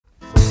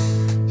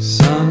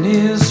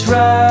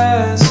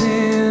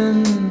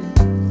rising,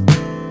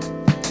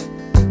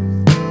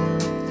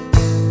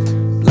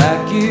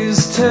 black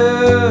is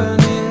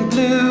turning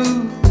blue.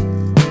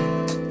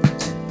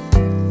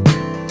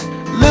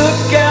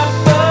 Look out,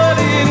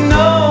 buddy,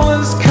 no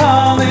one's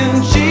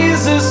calling.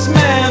 Jesus,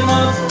 man,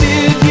 what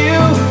did you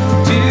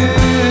do?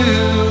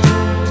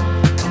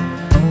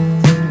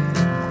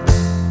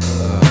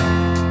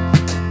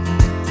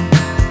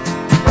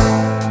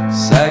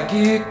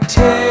 Psychic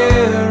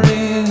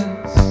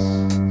terrorists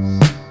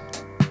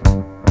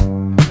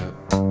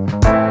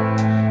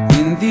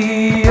in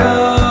the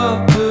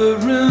upper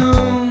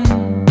room.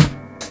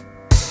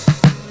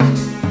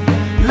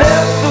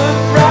 Left foot,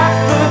 right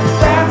foot,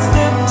 that's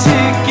the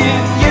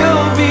ticket.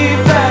 You'll be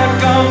back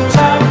on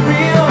top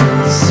real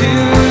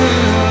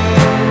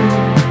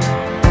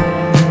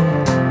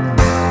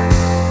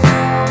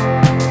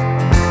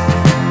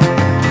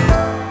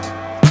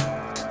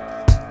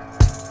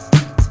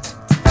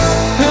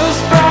Whose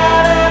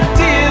bright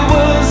idea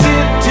was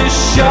it to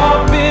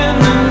sharpen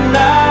the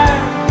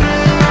knife?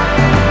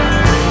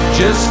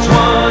 Just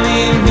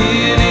 20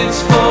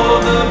 minutes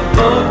for the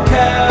boat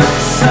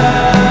capsized.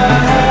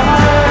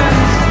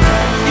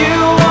 You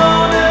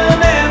want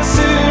an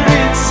answer,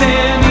 it's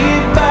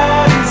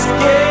anybody's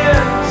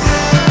guess.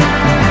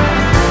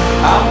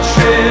 I'm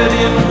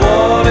treading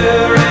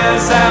water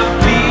as I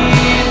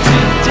bleed to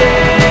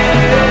death.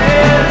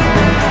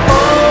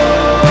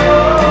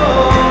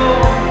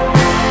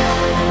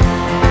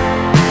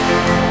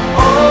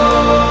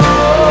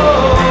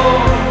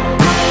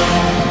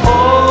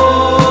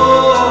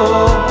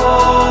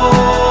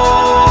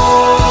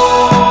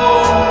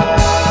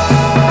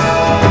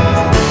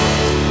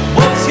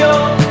 What's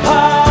your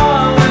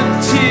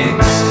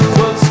politics?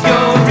 What's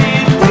your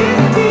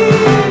religion?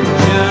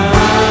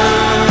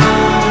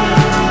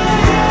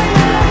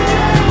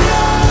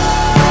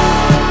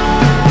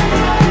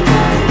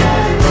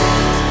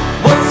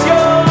 What's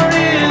your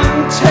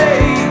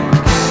intake?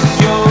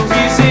 Your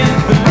reason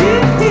for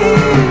living?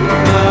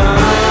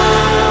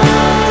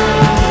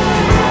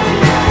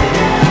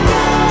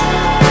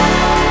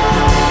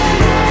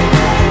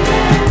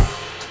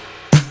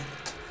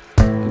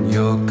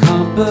 Your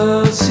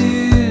composition,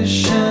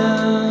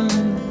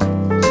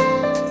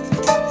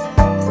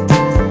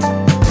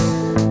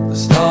 the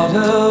start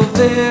of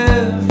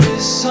every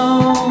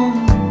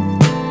song,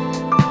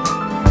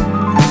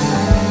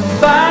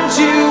 find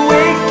you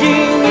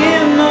waking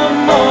in the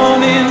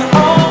morning,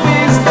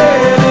 always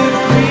there to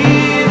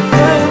greet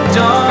the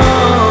dawn.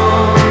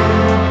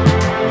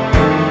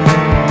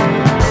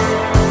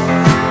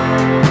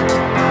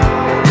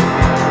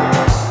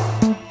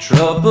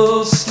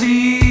 Trouble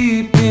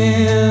sleeping,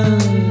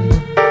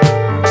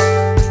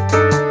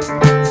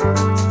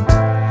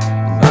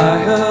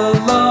 my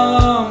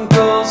alarm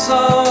goes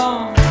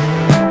off.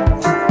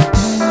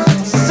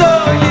 So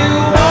you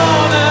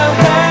wanna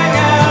hang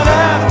out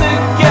at the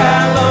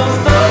Gallows?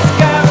 Those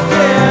guys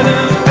get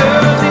an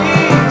early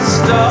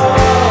start.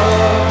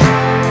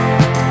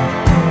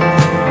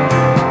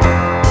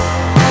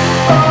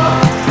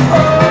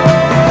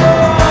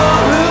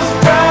 Whose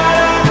bright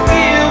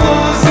idea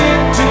was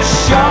it to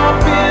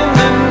sharpen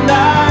the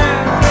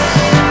knife?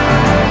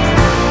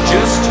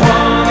 Just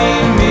 20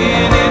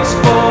 minutes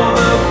for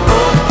the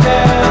boat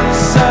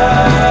capsized.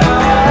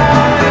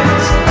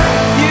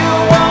 You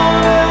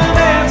want an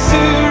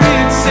answer,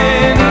 it's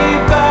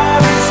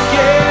anybody's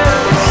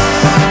guess.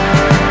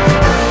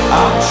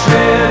 I'm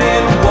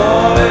treading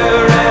water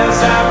as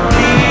I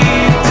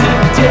bleed to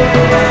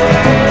death.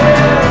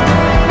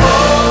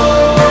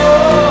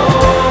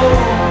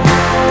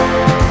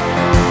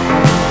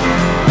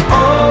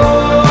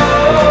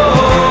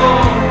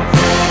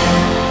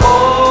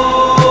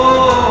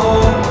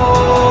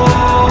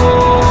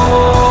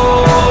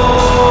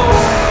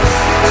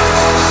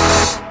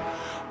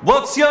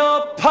 What's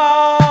your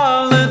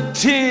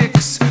politics?